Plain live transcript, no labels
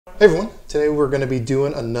Hey everyone, today we're going to be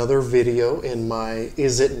doing another video in my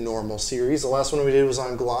Is It Normal series. The last one we did was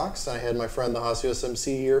on Glocks. I had my friend the Hasios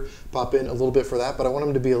MC here pop in a little bit for that, but I want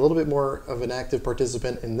him to be a little bit more of an active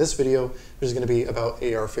participant in this video, which is going to be about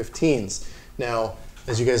AR15s. Now,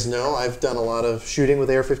 as you guys know, I've done a lot of shooting with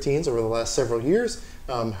AR15s over the last several years.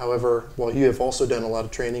 However, while you have also done a lot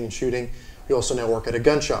of training and shooting, you also now work at a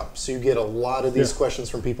gun shop. So you get a lot of these questions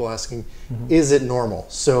from people asking, is it normal?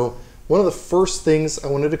 So one of the first things I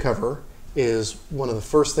wanted to cover is one of the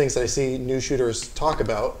first things that I see new shooters talk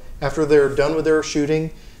about after they're done with their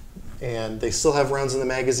shooting and they still have rounds in the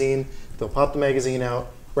magazine. They'll pop the magazine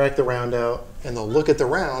out, rack the round out, and they'll look at the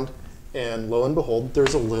round, and lo and behold,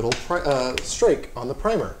 there's a little strike on the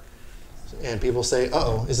primer. And people say,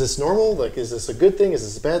 uh-oh, is this normal? Like, is this a good thing? Is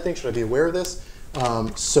this a bad thing? Should I be aware of this?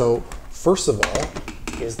 So first of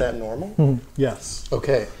all, is that normal? Yes.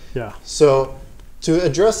 Okay. Yeah. So to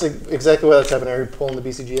address exactly why that's happening, are you pulling the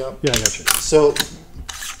BCG out? Yeah, I got you. So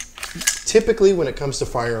typically when it comes to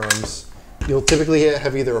firearms, you'll typically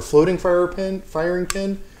have either a floating firing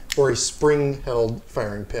pin or a spring-held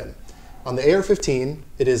firing pin. On the AR-15,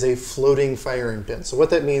 it is a floating firing pin. So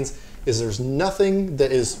what that means is there's nothing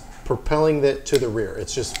that is propelling that to the rear.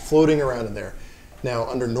 It's just floating around in there. Now,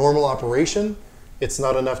 under normal operation, it's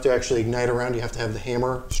not enough to actually ignite a round. You have to have the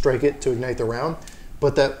hammer strike it to ignite the round.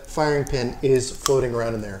 But that firing pin is floating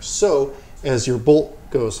around in there. So as your bolt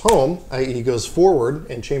goes home, i.e. goes forward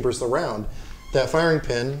and chambers the round, that firing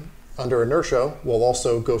pin under inertia will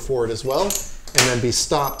also go forward as well and then be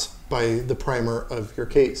stopped by the primer of your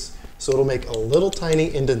case. So it'll make a little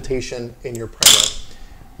tiny indentation in your primer.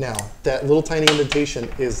 Now, that little tiny indentation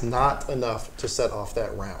is not enough to set off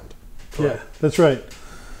that round. Correct? Yeah, that's right.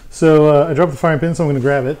 So I dropped the firing pin, so I'm going to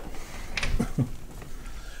grab it.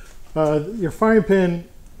 Your firing pin,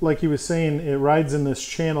 like he was saying, it rides in this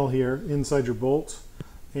channel here inside your bolt,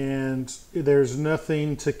 and there's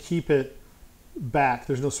nothing to keep it back.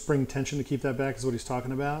 There's no spring tension to keep that back, is what he's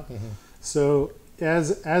talking about. So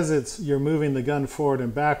as you're moving the gun forward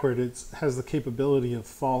and backward, it has the capability of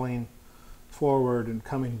falling forward and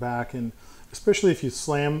coming back, and especially if you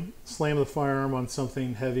slam the firearm on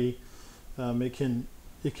something heavy, it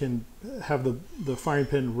can have the firing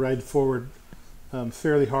pin ride forward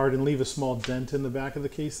fairly hard and leave a small dent in the back of the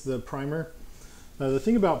case, the primer. The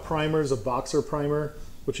thing about primers, a boxer primer,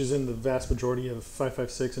 which is in the vast majority of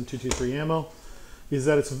 5.56 and 223 ammo, is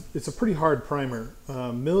that it's a pretty hard primer.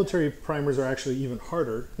 Military primers are actually even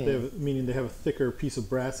harder, meaning they have a thicker piece of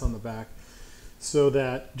brass on the back, so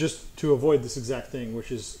that just to avoid this exact thing,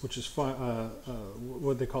 which is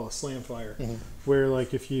what they call a slam fire, where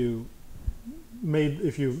like if you made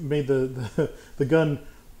the gun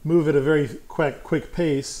move at a very quick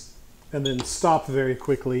pace and then stop very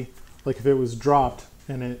quickly, like if it was dropped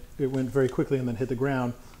and it went very quickly and then hit the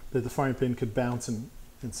ground, that the firing pin could bounce and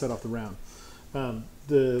set off the round.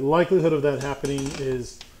 The likelihood of that happening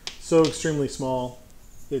is so extremely small,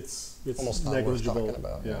 it's almost not negligible. Worth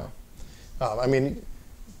talking about. I mean,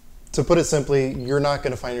 to put it simply, you're not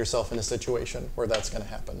going to find yourself in a situation where that's going to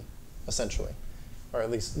happen, essentially. Or at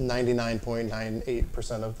least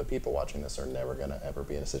 99.98% of the people watching this are never going to ever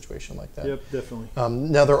be in a situation like that. Yep, definitely.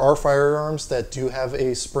 Now there are firearms that do have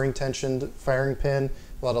a spring tensioned firing pin.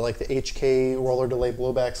 A lot of like the HK roller delay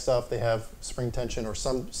blowback stuff, they have spring tension or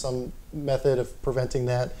some method of preventing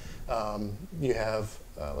that. You have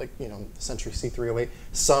the Century C308.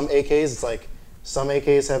 Some AKs, it's like some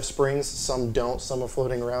AKs have springs, some don't, some are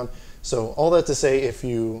floating around. So all that to say, if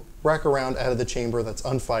you rack a round out of the chamber that's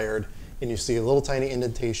unfired, and you see a little tiny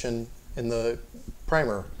indentation in the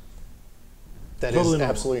primer, that totally is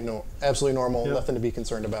absolutely normal, nothing to be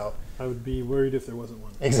concerned about. I would be worried if there wasn't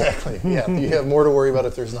one. Exactly, yeah. You have more to worry about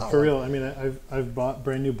if there's not one. For real, I mean, I've bought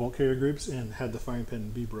brand new bolt carrier groups and had the firing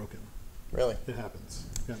pin be broken. Really? It happens,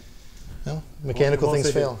 yeah. Well, mechanical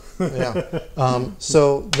things fail. Yeah.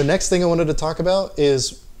 So the next thing I wanted to talk about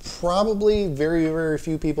is probably very, very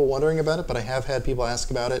few people wondering about it, but I have had people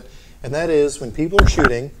ask about it, and that is when people are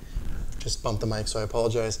shooting, just bumped the mic, so I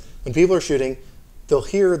apologize. When people are shooting, they'll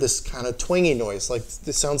hear this kind of twangy noise. Like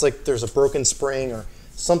it sounds like there's a broken spring or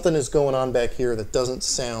something is going on back here that doesn't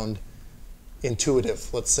sound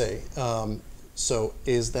intuitive, let's say. So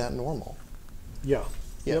is that normal? Yeah.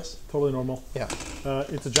 Yes. Yep, totally normal. Yeah.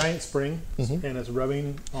 It's a giant spring, and it's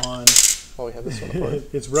rubbing on. Oh, we have this one apart.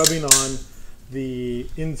 It's rubbing on the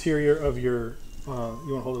interior of your. You want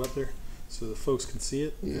to hold it up there so the folks can see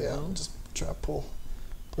it? Yeah. Just try to pull.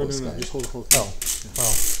 No, just hold it. Oh,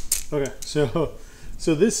 wow. Okay,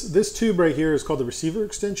 so this tube right here is called the receiver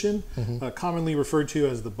extension, commonly referred to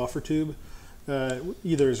as the buffer tube.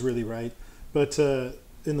 Either is really right, but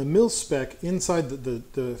in the mil spec inside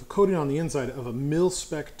the coating on the inside of a mil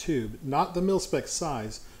spec tube, not the mil spec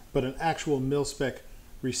size, but an actual mil spec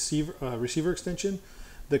receiver extension,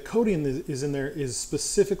 the coating that is in there is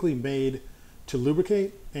specifically made to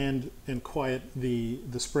lubricate and quiet the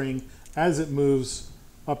spring as it moves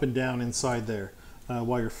up and down inside there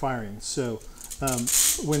while you're firing. So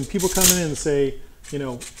when people come in and say, you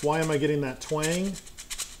know, why am I getting that twang?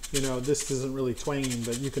 You know, this isn't really twanging,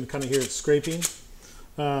 but you can kind of hear it scraping.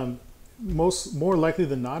 More likely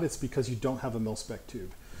than not, it's because you don't have a mil-spec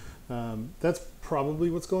tube. That's probably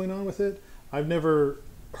what's going on with it. I've never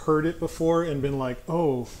heard it before and been like,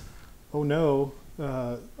 oh no,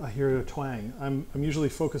 I hear a twang. I'm usually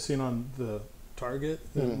focusing on the target,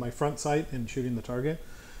 my front sight, and shooting the target.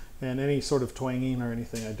 And any sort of twanging or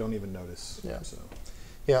anything, I don't even notice. Yeah. So.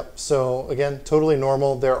 Yeah, so again, totally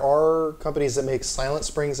normal. There are companies that make silent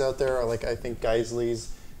springs out there, like I think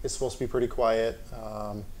Geisley's is supposed to be pretty quiet.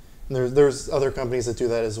 And there's other companies that do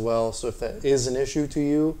that as well. So if that is an issue to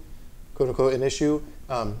you, quote unquote an issue,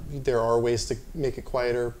 there are ways to make it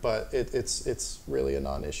quieter, but it's really a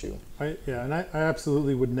non-issue. And I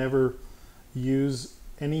absolutely would never use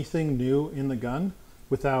anything new in the gun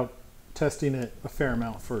without testing it a fair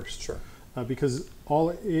amount first. Sure. Because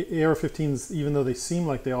all AR15s, even though they seem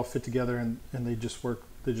like they all fit together and they just work,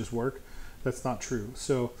 that's not true.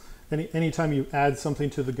 So anytime you add something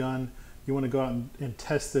to the gun, you want to go out and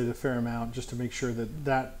test it a fair amount just to make sure that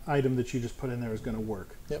that item that you just put in there is going to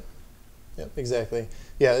work. Yep, exactly.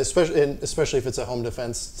 Yeah, especially if it's a home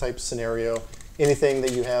defense type scenario. Anything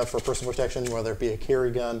that you have for personal protection, whether it be a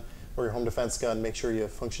carry gun or your home defense gun, make sure you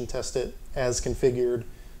function test it as configured.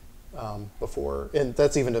 Before, and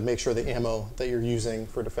that's even to make sure the ammo that you're using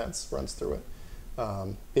for defense runs through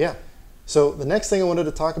it. Yeah, so the next thing I wanted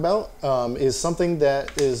to talk about is something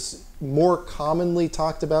that is more commonly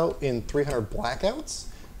talked about in 300 blackouts,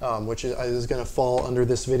 which is going to fall under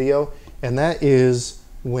this video, and that is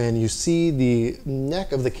when you see the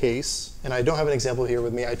neck of the case, and I don't have an example here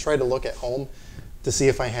with me. I tried to look at home to see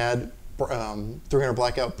if I had 300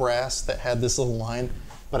 blackout brass that had this little line,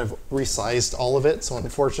 but I've resized all of it, so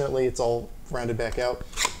unfortunately it's all rounded back out.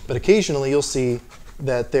 But occasionally you'll see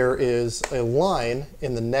that there is a line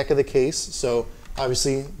in the neck of the case. So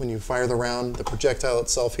obviously when you fire the round, the projectile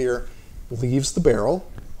itself here leaves the barrel,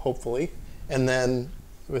 hopefully, and then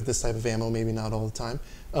with this type of ammo, maybe not all the time.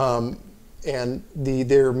 And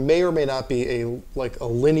there may or may not be a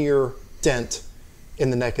linear dent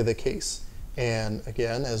in the neck of the case. And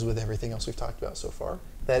again, as with everything else we've talked about so far,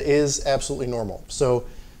 that is absolutely normal. So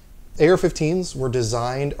AR-15s were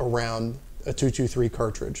designed around a 223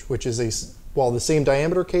 cartridge, which is while the same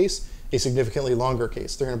diameter case, a significantly longer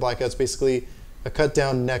case. 300 blackout's basically a cut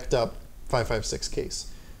down, necked up 5.56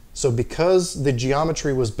 case. So because the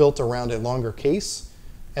geometry was built around a longer case,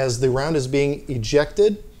 as the round is being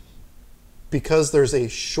ejected, because there's a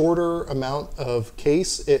shorter amount of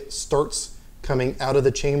case, it starts coming out of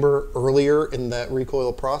the chamber earlier in that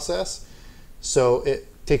recoil process. So it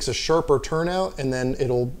takes a sharper turnout, and then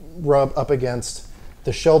it'll rub up against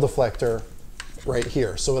the shell deflector right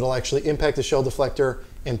here. So it'll actually impact the shell deflector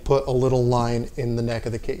and put a little line in the neck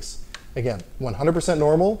of the case. Again, 100%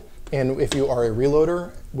 normal. And if you are a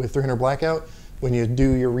reloader with 300 blackout, when you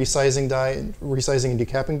do your resizing and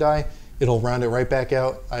decapping die, it'll round it right back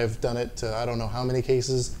out. I've done it to I don't know how many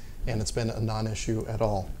cases, and it's been a non-issue at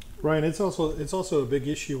all. Right, it's also a big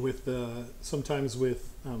issue with sometimes with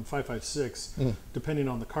 5.56, depending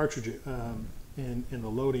on the cartridge and the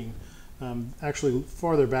loading. Actually,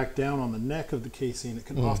 farther back down on the neck of the casing, it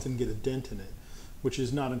can often get a dent in it, which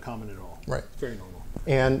is not uncommon at all. Right, it's very normal.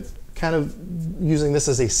 And kind of using this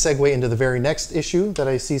as a segue into the very next issue that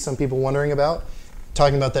I see some people wondering about,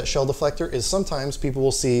 talking about that shell deflector, is sometimes people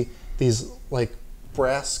will see these like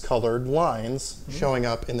brass colored lines showing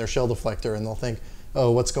up in their shell deflector, and they'll think,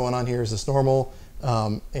 oh, what's going on here? Is this normal?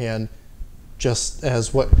 And just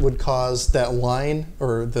as what would cause that line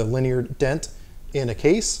or the linear dent in a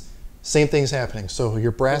case, same thing's happening. So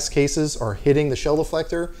your brass cases are hitting the shell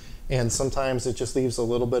deflector, and sometimes it just leaves a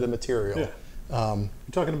little bit of material. Yeah. You're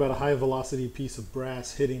talking about a high velocity piece of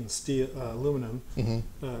brass hitting steel, aluminum, and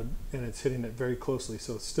it's hitting it very closely.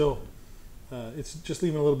 So it's still, it's just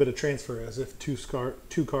leaving a little bit of transfer, as if two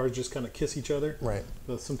cars just kind of kiss each other. Right.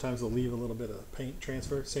 But sometimes they'll leave a little bit of paint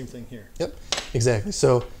transfer. Same thing here. Yep, exactly.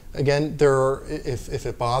 So again, if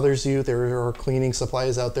it bothers you, there are cleaning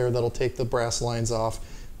supplies out there that'll take the brass lines off.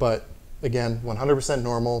 But again, 100%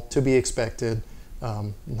 normal, to be expected,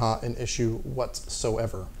 not an issue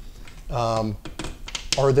whatsoever.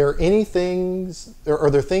 Are there things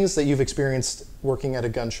that you've experienced working at a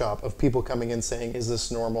gun shop of people coming in saying, is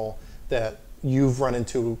this normal, that you've run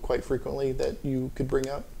into quite frequently that you could bring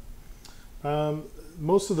up?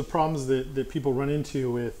 Most of the problems that people run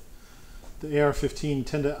into with the AR-15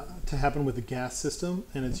 tend to happen with the gas system,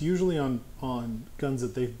 and it's usually on guns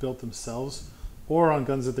that they've built themselves or on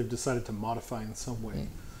guns that they've decided to modify in some way.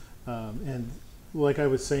 And like I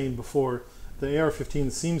was saying before, the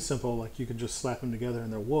AR-15 seems simple, like you could just slap them together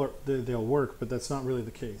and they'll work, but that's not really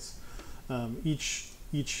the case.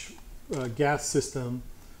 Each gas system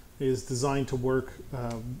is designed to work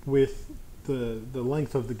with the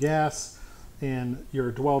length of the gas and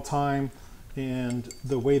your dwell time and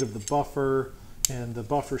the weight of the buffer and the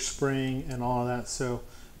buffer spring and all of that. So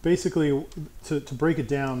basically, to break it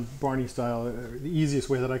down Barney style, the easiest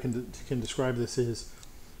way that I can describe this is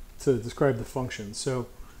to describe the function. So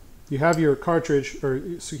you have your cartridge, or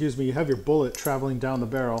excuse me, you have your bullet traveling down the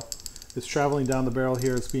barrel. It's traveling down the barrel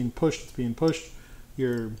here. It's being pushed.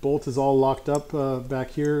 Your bolt is all locked up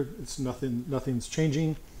back here. It's nothing's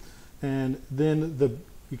changing. And then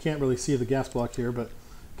you can't really see the gas block here, but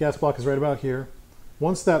gas block is right about here.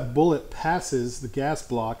 Once that bullet passes the gas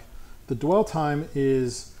block, the dwell time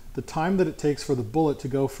is the time that it takes for the bullet to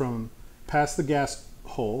go from past the gas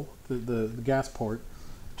hole, the gas port,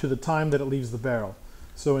 to the time that it leaves the barrel.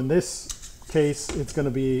 So in this case, it's going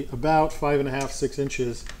to be about 5.5, 6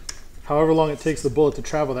 inches. However long it takes the bullet to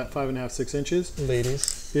travel that 5.5, 6 inches,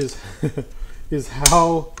 ladies, is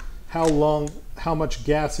how much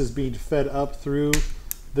gas is being fed up through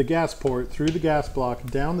the gas port, through the gas block,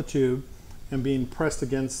 down the tube, and being pressed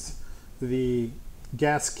against the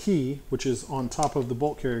gas key, which is on top of the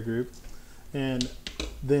bolt carrier group, and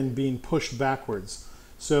then being pushed backwards.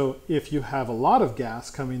 So if you have a lot of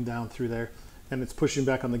gas coming down through there and it's pushing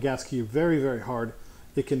back on the gas key very, very hard,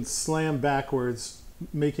 it can slam backwards,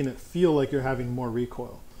 making it feel like you're having more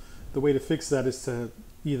recoil. The way to fix that is to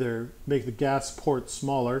either make the gas port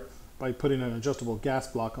smaller by putting an adjustable gas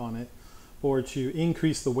block on it, or to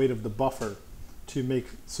increase the weight of the buffer to make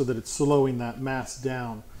so that it's slowing that mass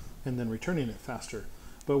down and then returning it faster.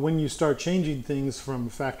 But when you start changing things from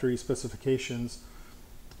factory specifications,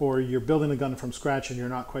 or you're building a gun from scratch and you're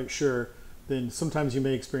not quite sure, then sometimes you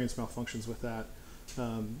may experience malfunctions with that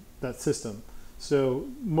system. So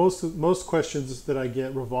most questions that I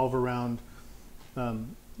get revolve around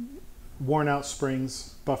worn out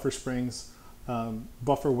springs, buffer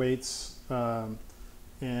weights,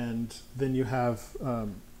 and then you have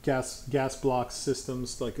gas block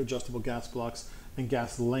systems, like adjustable gas blocks, and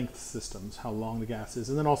gas length systems, how long the gas is,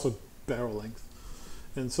 and then also barrel length.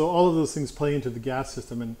 And so all of those things play into the gas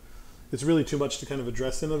system, and it's really too much to kind of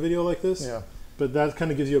address in a video like this. Yeah. But that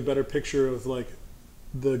kind of gives you a better picture of like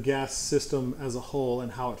the gas system as a whole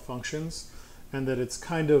and how it functions, and that it's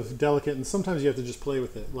kind of delicate, and sometimes you have to just play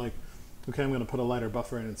with it. Like, okay, I'm going to put a lighter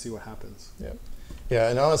buffer in and see what happens. Yeah. Yeah,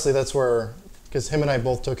 and honestly, that's where, because him and I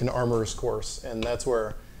both took an armorer's course, and that's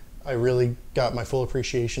where I really got my full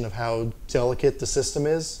appreciation of how delicate the system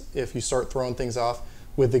is if you start throwing things off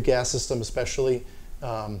with the gas system, especially.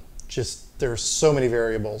 Just there's so many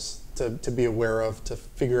variables to be aware of, to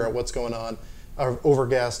figure out what's going on,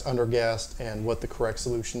 overgassed, undergassed, and what the correct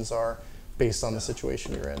solutions are based on the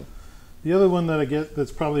situation you're in. The other one that I get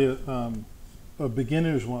that's probably a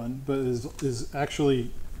beginner's one, but is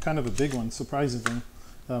actually kind of a big one, surprisingly,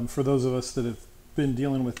 for those of us that have been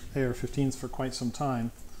dealing with AR-15s for quite some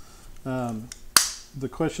time. The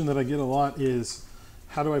question that I get a lot is,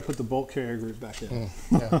 how do I put the bolt carrier group back in?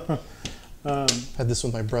 Yeah. Had this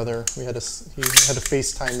with my brother. He had to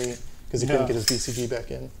FaceTime me because he couldn't get his BCG back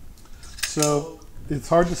in. So it's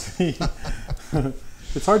hard to see.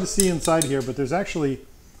 It's hard to see inside here, but there's actually,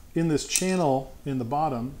 in this channel in the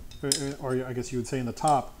bottom, or I guess you would say in the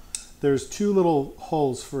top, there's two little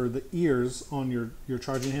holes for the ears on your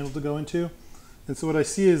charging handle to go into. And so what I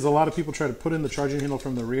see is a lot of people try to put in the charging handle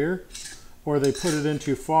from the rear, or they put it in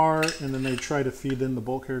too far and then they try to feed in the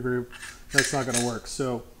bolt carrier group. That's not going to work.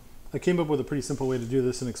 So I came up with a pretty simple way to do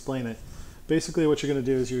this and explain it. Basically what you're going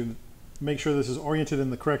to do is you make sure this is oriented in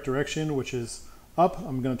the correct direction, which is up.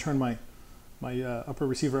 I'm going to turn my upper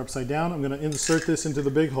receiver upside down. I'm going to insert this into the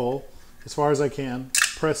big hole as far as I can,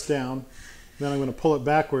 press down, then I'm going to pull it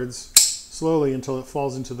backwards slowly until it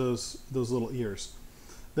falls into those little ears.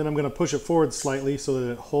 Then I'm going to push it forward slightly so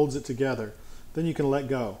that it holds it together. Then you can let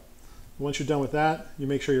go. Once you're done with that, you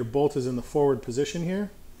make sure your bolt is in the forward position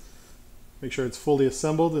here. Make sure it's fully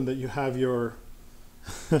assembled and that you have your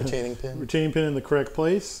retaining pin in the correct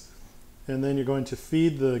place. And then you're going to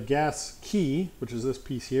feed the gas key, which is this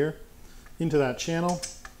piece here, into that channel,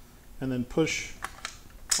 and then push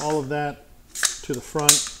all of that to the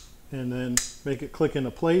front and then make it click into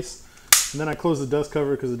place. And then I close the dust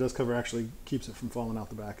cover because the dust cover actually keeps it from falling out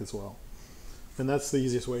the back as well. And that's the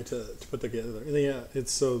easiest way to put together. And yeah,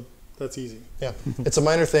 that's easy. Yeah, it's a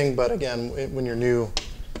minor thing, but again, when you're new,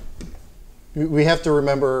 we have to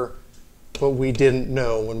remember what we didn't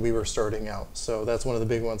know when we were starting out. So that's one of the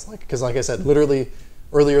big ones. Because like I said, literally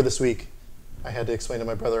earlier this week, I had to explain to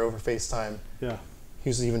my brother over FaceTime. Yeah. He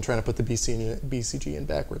was even trying to put the BCG in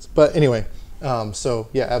backwards. But anyway, so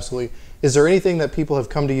yeah, absolutely. Is there anything that people have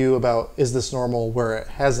come to you about, is this normal, where it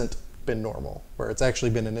hasn't been normal, where it's actually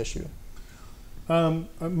been an issue?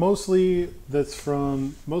 Mostly that's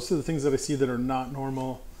from, most of the things that I see that are not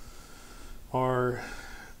normal are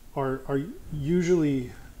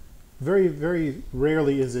usually, very, very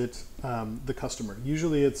rarely is it the customer.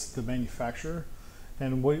 Usually it's the manufacturer.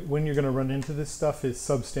 And when you're going to run into this stuff is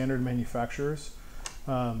substandard manufacturers.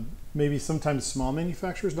 Maybe sometimes small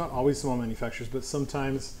manufacturers, not always small manufacturers, but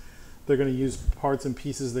sometimes they're going to use parts and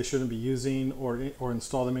pieces they shouldn't be using or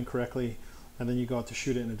install them incorrectly, and then you go out to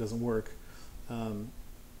shoot it and it doesn't work.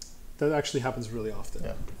 That actually happens really often.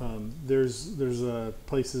 Yeah. There's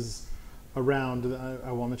places around,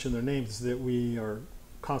 I won't mention their names, that we are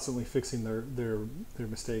constantly fixing their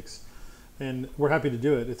mistakes. And we're happy to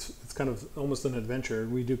do it. It's kind of almost an adventure.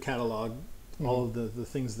 We do catalog all of the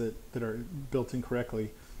things that are built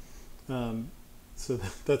incorrectly. So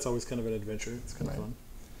that's always kind of an adventure. It's kind of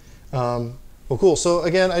fun. Well, cool. So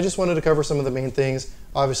again, I just wanted to cover some of the main things.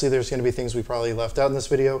 Obviously, there's going to be things we probably left out in this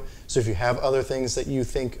video. So if you have other things that you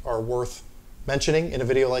think are worth mentioning in a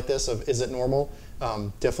video like this of is it normal,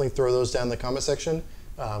 definitely throw those down in the comment section.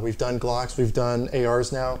 We've done Glocks, we've done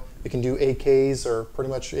ARs now. We can do AKs or pretty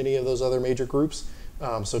much any of those other major groups.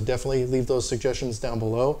 So definitely leave those suggestions down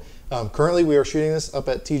below. Currently, we are shooting this up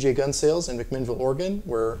at TJ Gun Sales in McMinnville, Oregon,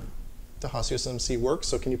 where the Hacios MC works.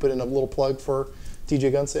 So can you put in a little plug for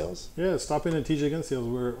TJ Gun Sales? Yeah, stop in at TJ Gun Sales.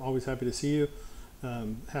 We're always happy to see you.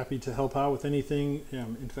 Happy to help out with anything.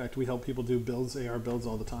 In fact, we help people do builds, AR builds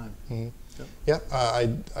all the time. Mm-hmm. Yep.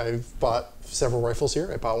 Yeah, I've bought several rifles here.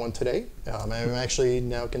 I bought one today. I'm actually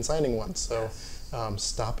now consigning one. So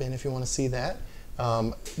stop in if you want to see that.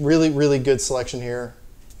 Really, really good selection here.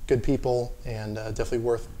 Good people, and definitely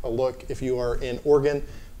worth a look if you are in Oregon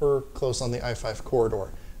or close on the I-5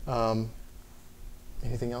 corridor.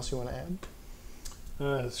 Anything else you want to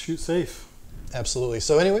add? Shoot safe. Absolutely.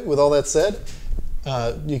 So anyway, with all that said,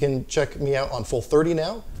 you can check me out on Full 30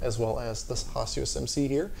 now, as well as the Hacios MC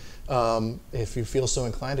here. If you feel so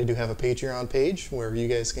inclined, I do have a Patreon page where you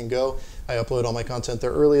guys can go. I upload all my content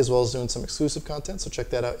there early, as well as doing some exclusive content, so check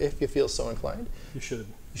that out if you feel so inclined. You should.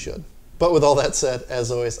 You should. But with all that said,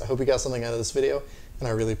 as always, I hope you got something out of this video, and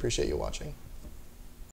I really appreciate you watching.